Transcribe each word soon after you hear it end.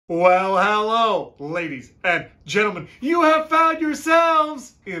Well, hello, ladies and gentlemen. You have found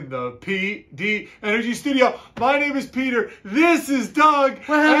yourselves in the PD Energy Studio. My name is Peter. This is Doug.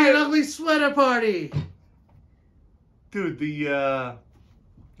 We're having an ugly sweater party. Dude, the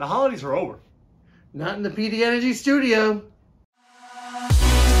holidays are over. Not in the PD Energy Studio.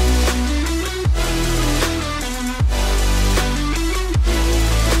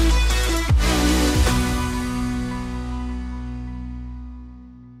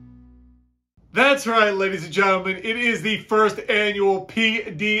 That's right, ladies and gentlemen. It is the first annual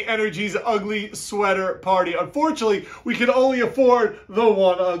PD Energy's Ugly Sweater Party. Unfortunately, we can only afford the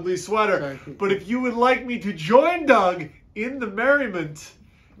one ugly sweater. Sorry. But if you would like me to join Doug in the merriment,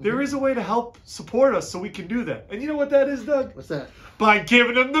 there is a way to help support us so we can do that. And you know what that is, Doug? What's that? By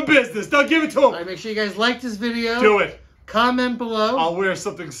giving him the business. Doug, give it to him. All right, make sure you guys like this video. Do it. Comment below. I'll wear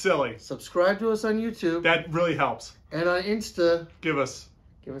something silly. Subscribe to us on YouTube. That really helps. And on Insta. Give us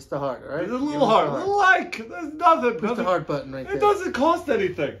the heart, all right? a little heart. A little like. There's nothing. Push the heart button right there. It doesn't cost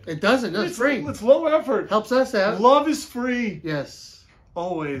anything. It doesn't. No, it's free. It's low effort. Helps us out. Love is free. Yes.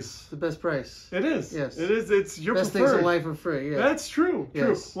 Always. The best price. It is. Yes. It is. It's your best preferred. things in life are free. Yeah. That's true.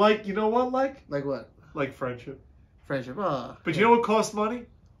 Yes. True. Like, you know what? Like what? Like friendship. Friendship. Ah. But you know what costs money?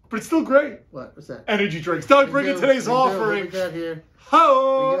 But it's still great. What? What's that? Energy drinks. Doug, bring in today's offering. What we got here?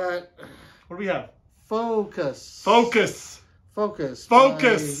 Ho! We got What do we have? Focus. Focus. Focus.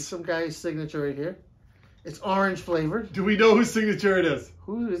 Focus. Some guy's signature right here. It's orange flavored. Do we know whose signature it is?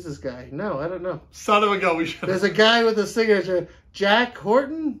 Who is this guy? No, I don't know. Son of a gun. We should. There's a guy with a signature. Jack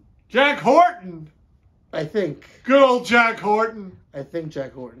Horton? Jack Horton. I think. Good old Jack Horton. I think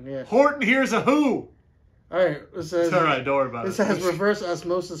Jack Horton, yeah. Horton here's a who. All right. It says, It's all right. Don't worry about this it. has reverse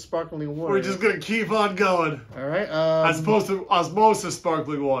osmosis sparkling water. We're just going to keep on going. All right. As opposed to osmosis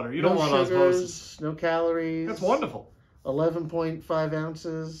sparkling water. You don't want sugars, osmosis. No calories. That's wonderful. 11.5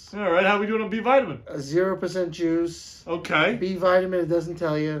 ounces. All right. How are we doing on B vitamin? 0% juice. Okay. B vitamin, it doesn't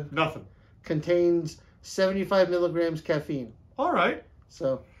tell you. Nothing. Contains 75 milligrams caffeine. All right.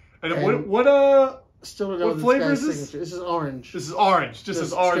 So. And what Still don't know what this flavor guy's is this? signature. This is orange. This is orange. Just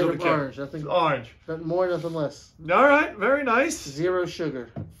as orange on the can. Orange. I think it's orange. Nothing more, nothing less. All right. Very nice. Zero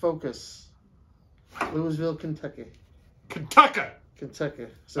sugar. Focus. Louisville, Kentucky. Kentucky.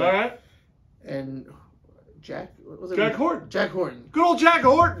 So, All right. And Jack. What was it? Jack Horton. Jack Horton. Good old Jack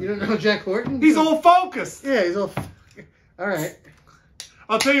Horton. You don't know Jack Horton? He's all focused. Yeah, he's all. All right.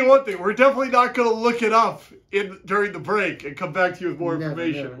 I'll tell you one thing. We're definitely not going to look it up during the break and come back to you with more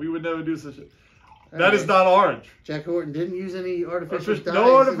information. Never. We would never do such a. All That is not orange. Jack Horton didn't use any artificial dyes.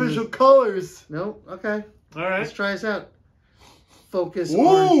 No artificial colors. No? Okay. All right. Let's try this out. Focus Ooh.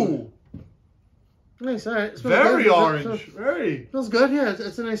 Orange. Nice, all right. Very good. orange. Very. Smells good, yeah.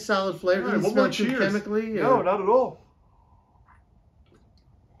 It's a nice solid flavor. All right, Doesn't one more smell too cheers. chemically. No, not at all.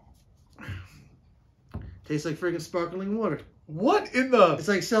 Tastes like freaking sparkling water. What in the... It's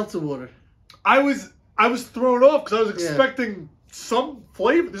like seltzer water. I was thrown off because I was expecting some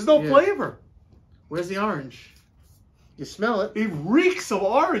flavor. There's no flavor. Where's the orange? You smell it. It reeks of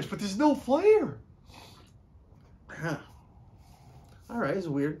orange, but there's no flavor. Huh. All right, it's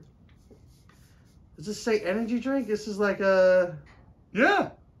weird. Does this say energy drink? This is like a... Yeah.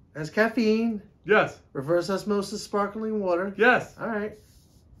 Has caffeine. Yes. Reverse osmosis sparkling water. Yes. All right.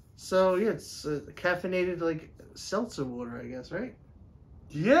 So, yeah, it's caffeinated, like, seltzer water, I guess, right?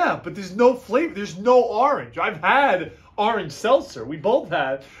 Yeah, but there's no flavor. There's no orange. I've had orange seltzer. We both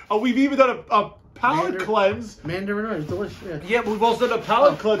had. We've even done a palate cleanse. Mandarin orange, delicious. Yeah, yeah, but we've also done a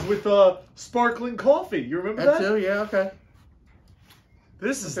palate cleanse with sparkling coffee. You remember that? That too, yeah, okay.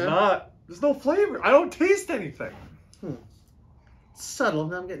 This is not... There's no flavor. I don't taste anything. Subtle.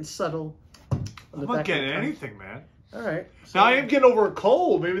 Now I'm getting subtle. I'm not getting anything, man. All right. So now I am getting over a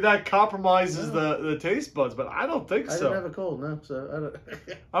cold. Maybe that compromises the taste buds, but I don't think so. I didn't have a cold, no. So I don't.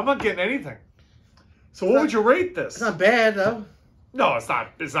 I'm not getting anything. So what would you rate this? It's not bad though. No, it's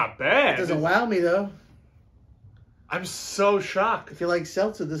not. It's not bad. It doesn't wow me though. I'm so shocked. If you like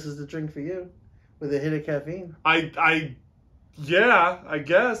seltzer, this is the drink for you, with a hit of caffeine. Yeah, I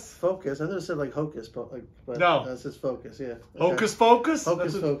guess. Focus. I thought it said like hocus, but no, it says focus. Yeah. Okay. Hocus Focus.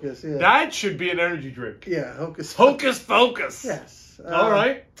 Focus. Yeah. That should be an energy drink. Yeah, hocus. Hocus Focus. Yes. All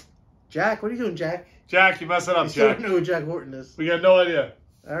right. Jack, what are you doing, Jack? Jack, you messing up, You still Jack. don't know who Jack Horton is. We got no idea.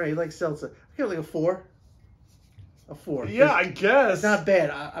 All right, you like seltzer. I give it like a 4. A 4. Yeah, I guess. It's not bad.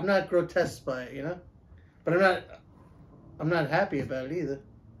 I'm not grotesque by it, you know? But I'm not happy about it either.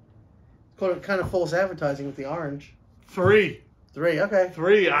 It's kind of false advertising with the orange. 3. 3, okay.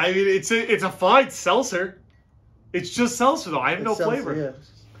 3. I mean, it's a fine seltzer. It's just seltzer, though. I have no seltzer, flavor. Yeah.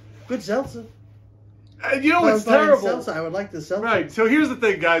 Good seltzer. And you know what's terrible? Seltzer, I would like the seltzer. Right. So here's the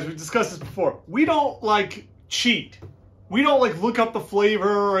thing, guys. We've discussed this before. We don't like cheat. We don't like look up the flavor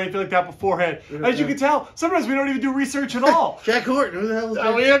or anything like that beforehand. As you can tell, sometimes we don't even do research at all. Jack Horton, who the hell is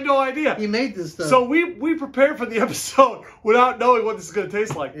that? We have no idea. He made this stuff. So we prepared for the episode without knowing what this is going to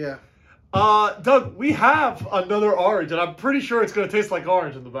taste like. Yeah. Doug, we have another orange, and I'm pretty sure it's going to taste like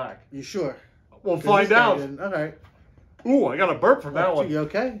orange in the back. You sure? We'll find out. All right. Ooh, I got a burp from that one. You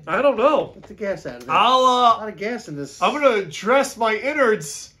okay? I don't know. Get the gas out of there. A lot of gas in this. I'm going to dress my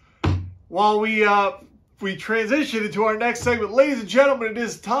innards while we transition into our next segment. Ladies and gentlemen, it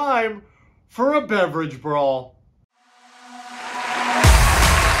is time for a beverage brawl.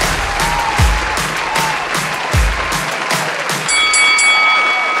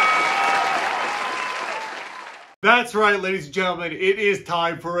 That's right, ladies and gentlemen, it is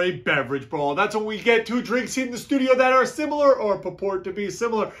time for a beverage brawl. That's when we get two drinks in the studio that are similar or purport to be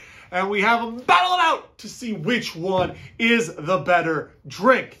similar, and we have them battle it out to see which one is the better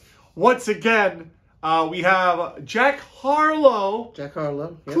drink. Once again, we have Jack Harlow. Jack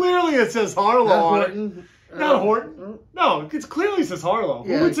Harlow. Yep. Clearly it says Harlow on Horton. it. Not Horton. No, it clearly says Harlow.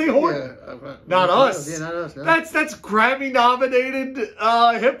 Yeah, Who would say Horton? Yeah, not us. Yeah, not us. No. That's Grammy nominated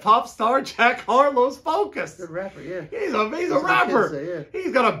hip hop star Jack Harlow's Phocus. Good rapper, yeah. He's a rapper. Say, yeah.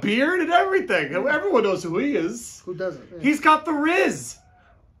 He's got a beard and everything. Everyone knows who he is. Who doesn't? Yeah. He's got the Riz.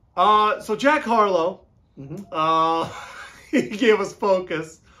 So Jack Harlow, he gave us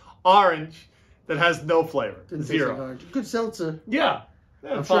Phocus Orange that has no flavor. Didn't Zero. taste like orange. Good seltzer. Yeah.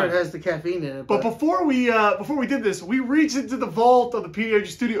 I'm sure it has the caffeine in it. But before we did this, we reached into the vault of the PDG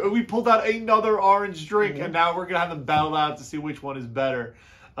studio and we pulled out another orange drink, and now we're gonna have them battle out to see which one is better.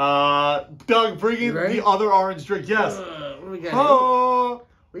 Doug, bring in the other orange drink. Yes. What do we got?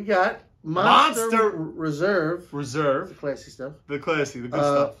 We got Monster Reserve. The classy stuff. The good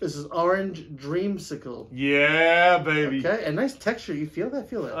stuff. This is Orange Dreamsicle. Yeah, baby. Okay, a nice texture. You feel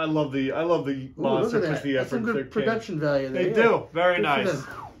that? Feel it. I love the Monster. Puts the effort. Some good production value there. They do. Very good nice.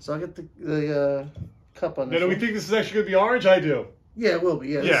 So I'll get the cup on this. Now, do we think this is actually going to be orange? I do. Yeah, it will be.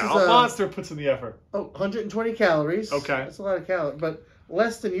 Yeah, Yeah, Monster puts in the effort. 120 calories. Okay. That's a lot of calories, but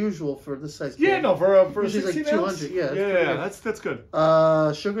less than usual for this size. Yeah, can. No, for usually 16 like 200. ounce? Yeah, that's good.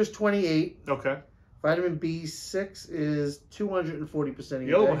 Sugar's 28. Okay. Vitamin B6 is 240% of your day.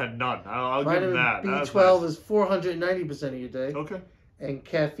 The other one had none. I'll give him that. Vitamin B12 is 490% of your day. Okay. And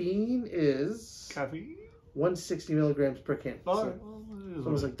caffeine is 160 milligrams per can. All right. It's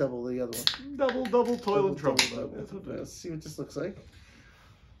almost like double the other one. Double toilet trouble. Let's see what this looks like.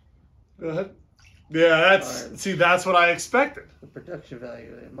 Go ahead. Yeah, that's what I expected. The production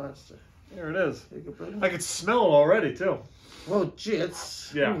value of that Monster. There it is. I could smell it already too. Well, gee,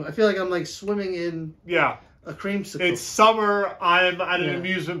 it's... Yeah. Ooh, I feel like I'm like swimming in a creamsicle. It's summer. I'm at an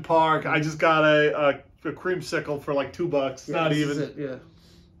amusement park. I just got a creamsicle for like $2. Yeah, Not this even. is it, yeah.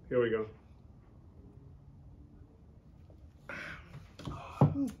 Here we go.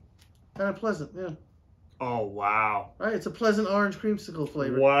 Kind of pleasant, yeah. Oh, wow. Right, it's a pleasant orange creamsicle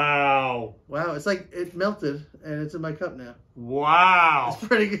flavor. Wow. Wow, it's like it melted and it's in my cup now. Wow. It's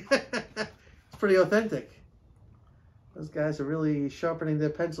pretty good. It's pretty authentic. Those guys are really sharpening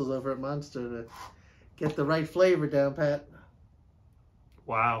their pencils over at Monster to get the right flavor down, Pat.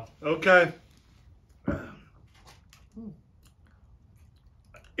 Wow. Okay.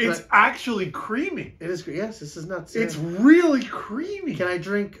 It's actually creamy. It is. Yes, this is nuts. It's really creamy. Can I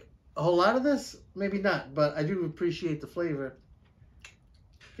drink a whole lot of this? Maybe not, but I do appreciate the flavor.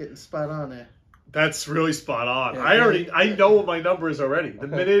 Getting spot on there. That's really spot on. Yeah, I know what my number is already. The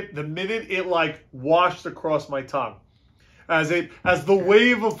minute it like washed across my tongue, as the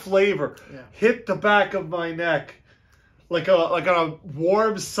wave of flavor hit the back of my neck, like on a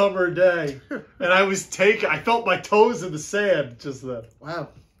warm summer day, and I felt my toes in the sand just then. Wow.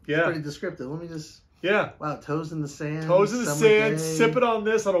 Yeah. It's pretty descriptive. Let me just. Yeah. Wow, toes in the sand. Toes in the sand, day. sipping on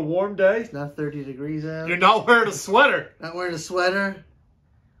this on a warm day. It's not 30 degrees out. You're not wearing a sweater. Not wearing a sweater.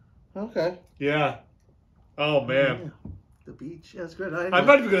 Okay. Yeah. Oh, man. Yeah. The beach. Yeah, that's good. I'm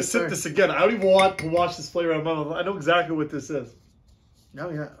not even going to sip this again. I don't even want to watch this flavor out of my mouth. I know exactly what this is. No,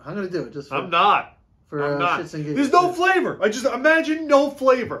 yeah. I'm going to do it. Just for, I'm not. For I'm not. shits and giggles. There's no flavor. I just imagine no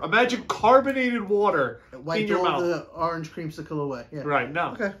flavor. Imagine carbonated water in your mouth. The orange creamsicle away. Yeah. Right,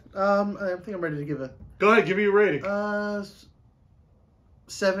 no. Okay. I think I'm ready to give a... Go ahead, give me a rating.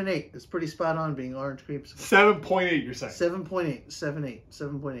 7.8. It's pretty spot on being orange creamsicle. 7.8, you're saying? 7.8.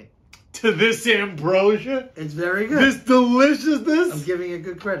 7.8. To this ambrosia? It's very good. This deliciousness? I'm giving it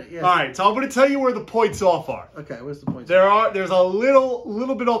good credit, yeah. All right, so I'm going to tell you where the points off are. Okay, where's the points? There's a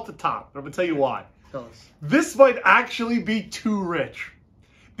little bit off the top. I'm going to tell you why. Tell us. This might actually be too rich.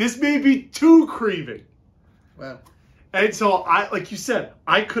 This may be too creamy. Wow. And so, like you said,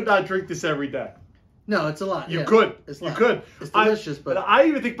 I could not drink this every day. No, it's a lot. You could. It's you could. It's delicious, but I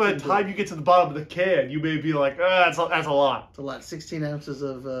even think by the time you get to the bottom of the can, you may be like, that's a lot. It's a lot. 16 ounces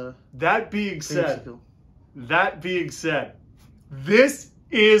of. That being said, this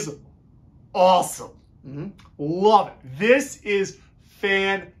is awesome. Mm-hmm. Love it. This is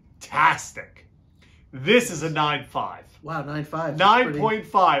fantastic. This is a 9.5. Wow, 9.5.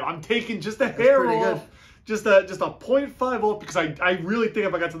 9.5. I'm taking just a hair off. Good. Just a 0.5 off because I really think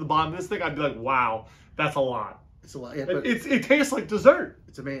if I got to the bottom of this thing, I'd be like, wow, that's a lot. It's a lot. Yeah, but it tastes like dessert.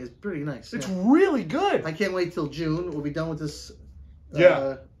 It's amazing. It's pretty nice. It's really good. I can't wait till June. We'll be done with this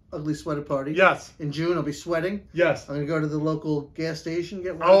ugly sweater party. Yes. In June, I'll be sweating. Yes. I'm going to go to the local gas station,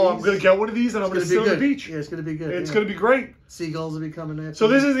 get one of these. I'm going to get one of these and I'm going to sit on the beach. Yeah, it's going to be good. It's going to be great. Seagulls will be coming in. So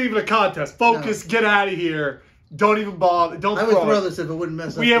this isn't even a contest. Focus, get out of here. Don't even bother. I would throw this if it wouldn't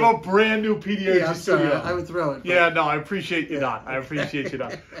mess up. We have a brand new PDA studio. I would throw it. Yeah, no, I appreciate you not. I appreciate you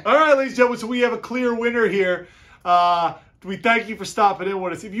not. All right, ladies and gentlemen, so we have a clear winner here. We thank you for stopping in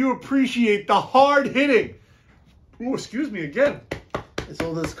with us. If you appreciate the hard hitting, excuse me again. It's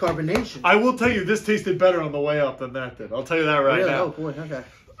all this carbonation. I will tell you, this tasted better on the way up than that did. I'll tell you that right now. Oh, boy, okay.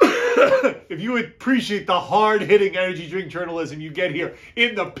 If you appreciate the hard-hitting energy drink journalism you get here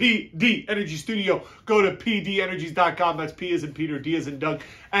in the PD Energy Studio, go to pdenergies.com. That's P as in Peter, D as in Doug,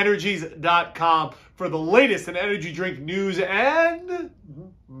 energies.com for the latest in energy drink news and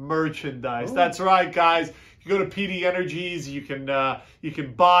merchandise. That's right, guys. You go to PD Energies, you can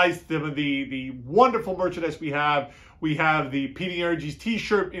buy some of the wonderful merchandise we have. We have the PD Energies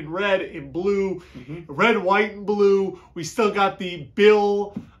t-shirt in red, in blue, red, white, and blue. We still got the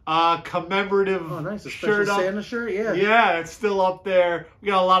Bill commemorative shirt up. Santa shirt, yeah. Yeah, it's still up there. We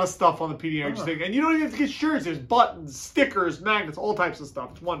got a lot of stuff on the PD Energies thing. And you don't even have to get shirts. There's buttons, stickers, magnets, all types of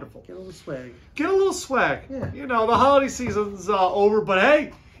stuff. It's wonderful. Get a little swag. Get a little swag. Yeah. You know, the holiday season's over, but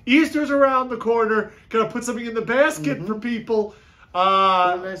hey, Easter's around the corner. Gonna put something in the basket for people. Put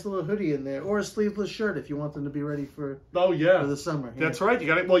a nice little hoodie in there, or a sleeveless shirt if you want them to be ready for the summer. That's right. You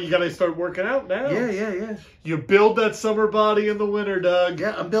gotta start working out now. Yeah. You build that summer body in the winter, Doug.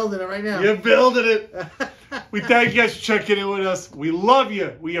 Yeah, I'm building it right now. You're building it. We thank you guys for checking in with us. We love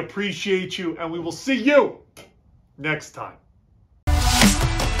you. We appreciate you, and we will see you next time.